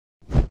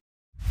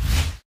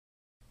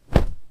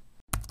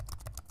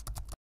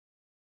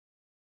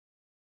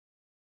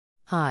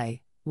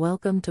Hi,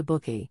 welcome to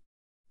Bookie.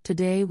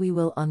 Today we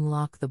will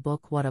unlock the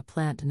book What a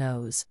Plant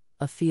Knows,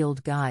 a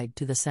field guide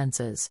to the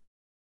senses.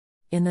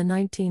 In the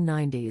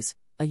 1990s,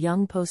 a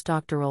young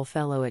postdoctoral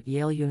fellow at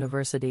Yale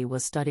University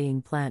was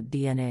studying plant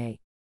DNA.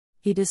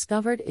 He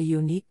discovered a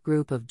unique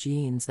group of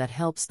genes that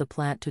helps the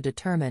plant to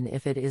determine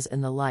if it is in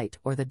the light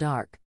or the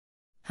dark.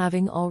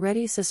 Having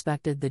already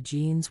suspected the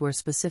genes were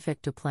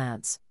specific to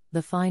plants,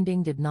 the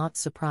finding did not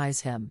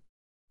surprise him.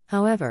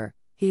 However,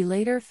 he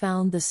later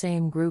found the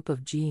same group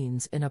of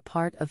genes in a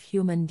part of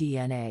human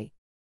DNA.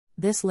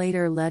 This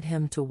later led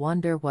him to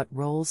wonder what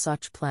role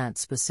such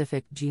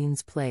plant-specific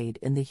genes played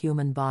in the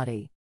human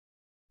body.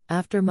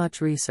 After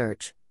much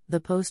research, the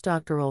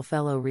postdoctoral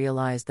fellow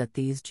realized that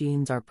these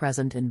genes are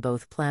present in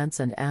both plants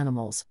and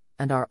animals,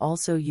 and are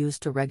also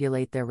used to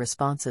regulate their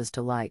responses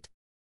to light.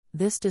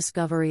 This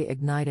discovery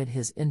ignited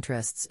his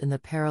interests in the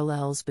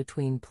parallels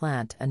between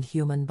plant and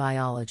human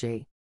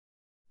biology.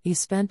 He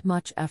spent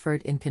much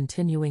effort in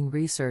continuing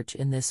research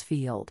in this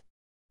field.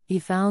 He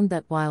found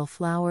that while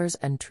flowers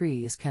and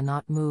trees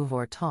cannot move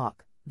or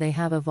talk, they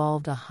have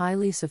evolved a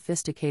highly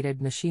sophisticated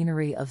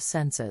machinery of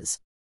senses.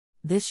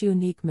 This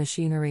unique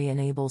machinery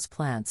enables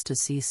plants to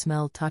see,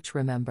 smell, touch,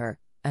 remember,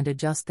 and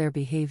adjust their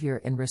behavior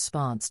in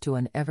response to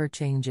an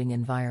ever-changing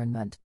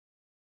environment.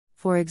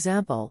 For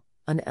example,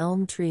 an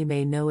elm tree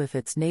may know if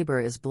its neighbor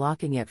is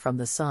blocking it from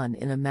the sun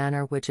in a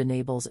manner which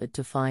enables it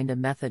to find a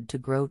method to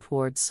grow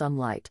towards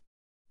sunlight.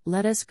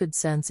 Lettuce could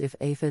sense if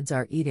aphids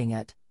are eating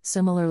it,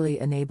 similarly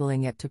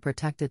enabling it to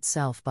protect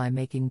itself by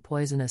making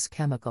poisonous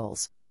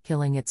chemicals,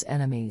 killing its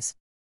enemies.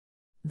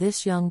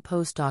 This young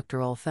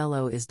postdoctoral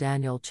fellow is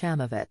Daniel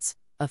Chamovitz,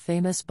 a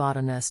famous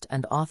botanist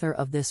and author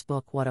of this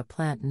book What a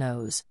Plant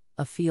Knows,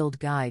 a field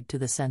guide to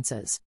the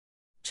senses.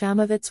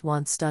 Chamovitz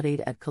once studied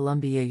at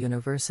Columbia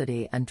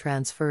University and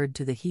transferred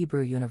to the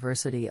Hebrew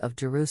University of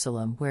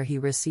Jerusalem, where he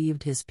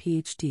received his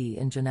PhD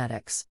in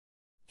genetics.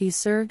 He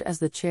served as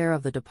the chair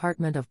of the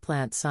Department of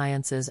Plant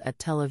Sciences at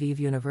Tel Aviv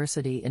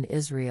University in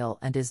Israel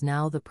and is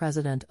now the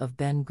president of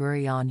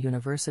Ben-Gurion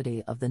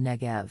University of the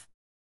Negev.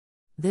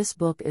 This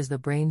book is the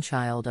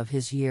brainchild of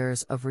his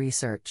years of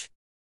research.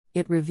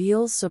 It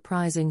reveals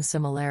surprising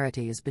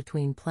similarities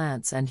between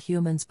plants and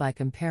humans by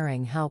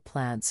comparing how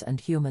plants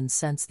and humans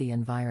sense the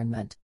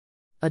environment.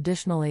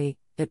 Additionally,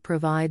 it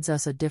provides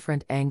us a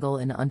different angle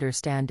in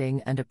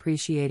understanding and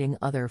appreciating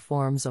other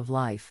forms of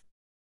life.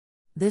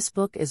 This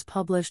book is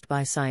published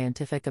by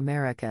Scientific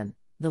American,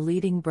 the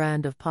leading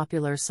brand of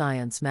popular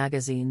science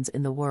magazines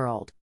in the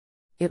world.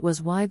 It was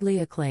widely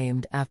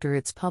acclaimed after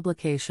its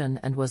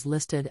publication and was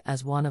listed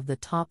as one of the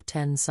top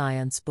 10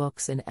 science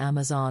books in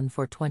Amazon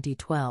for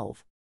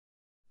 2012.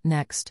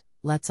 Next,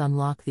 let's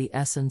unlock the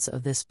essence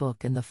of this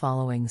book in the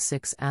following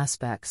 6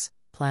 aspects: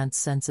 plants'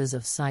 senses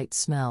of sight,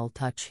 smell,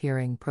 touch,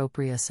 hearing,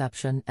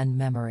 proprioception, and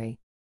memory.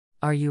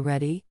 Are you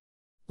ready?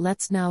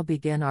 Let's now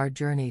begin our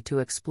journey to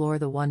explore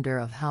the wonder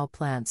of how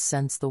plants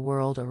sense the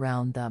world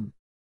around them.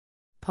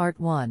 Part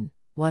 1: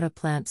 What a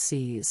plant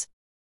sees.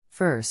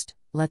 First,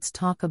 let's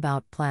talk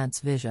about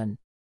plants' vision.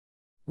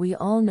 We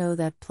all know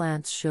that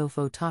plants show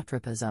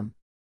phototropism.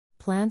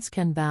 Plants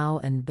can bow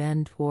and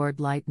bend toward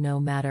light no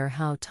matter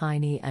how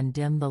tiny and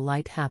dim the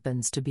light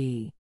happens to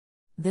be.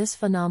 This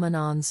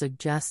phenomenon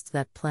suggests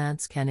that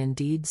plants can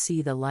indeed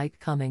see the light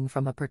coming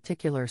from a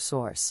particular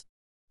source.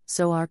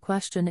 So our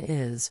question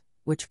is,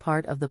 which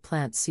part of the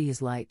plant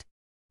sees light?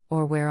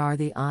 Or where are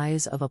the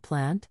eyes of a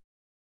plant?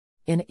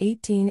 In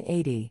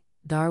 1880,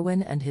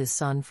 Darwin and his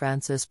son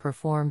Francis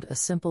performed a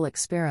simple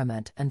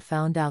experiment and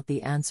found out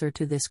the answer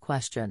to this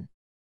question.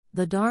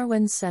 The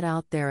Darwins set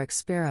out their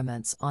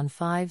experiments on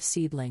 5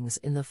 seedlings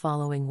in the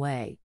following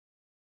way.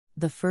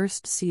 The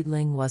first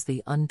seedling was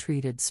the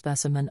untreated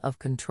specimen of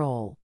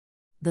control.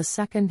 The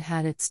second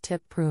had its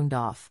tip pruned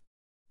off.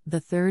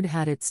 The third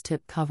had its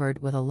tip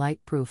covered with a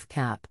light-proof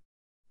cap.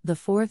 The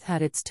fourth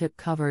had its tip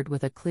covered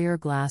with a clear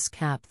glass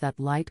cap that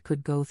light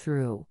could go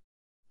through.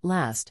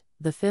 Last,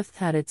 the fifth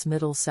had its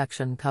middle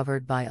section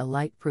covered by a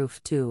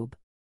light-proof tube.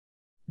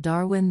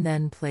 Darwin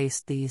then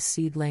placed these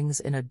seedlings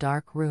in a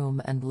dark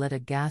room and lit a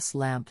gas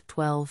lamp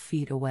 12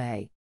 feet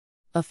away.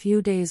 A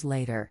few days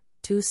later,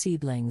 2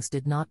 seedlings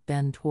did not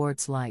bend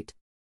towards light.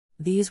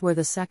 These were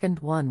the second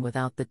one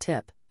without the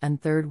tip,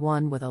 and third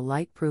one with a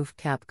light-proof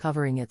cap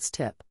covering its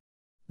tip.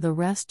 The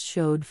rest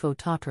showed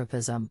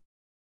phototropism.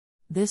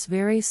 This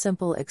very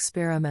simple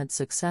experiment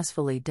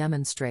successfully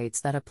demonstrates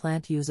that a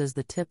plant uses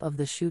the tip of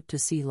the shoot to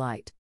see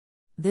light.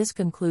 This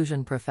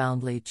conclusion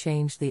profoundly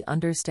changed the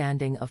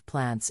understanding of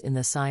plants in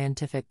the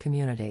scientific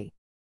community.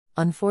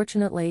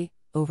 Unfortunately,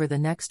 over the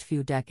next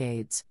few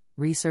decades,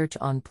 research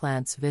on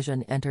plants'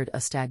 vision entered a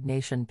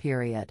stagnation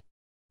period.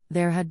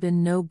 There had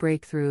been no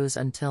breakthroughs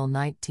until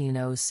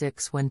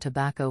 1906, when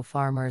tobacco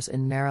farmers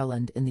in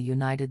Maryland in the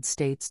United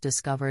States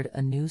discovered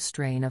a new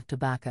strain of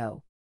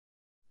tobacco.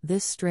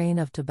 This strain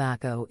of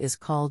tobacco is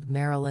called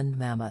Maryland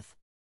Mammoth.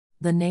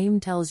 The name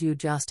tells you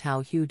just how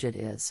huge it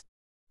is.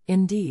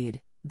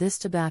 Indeed, this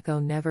tobacco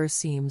never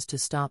seems to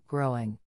stop growing.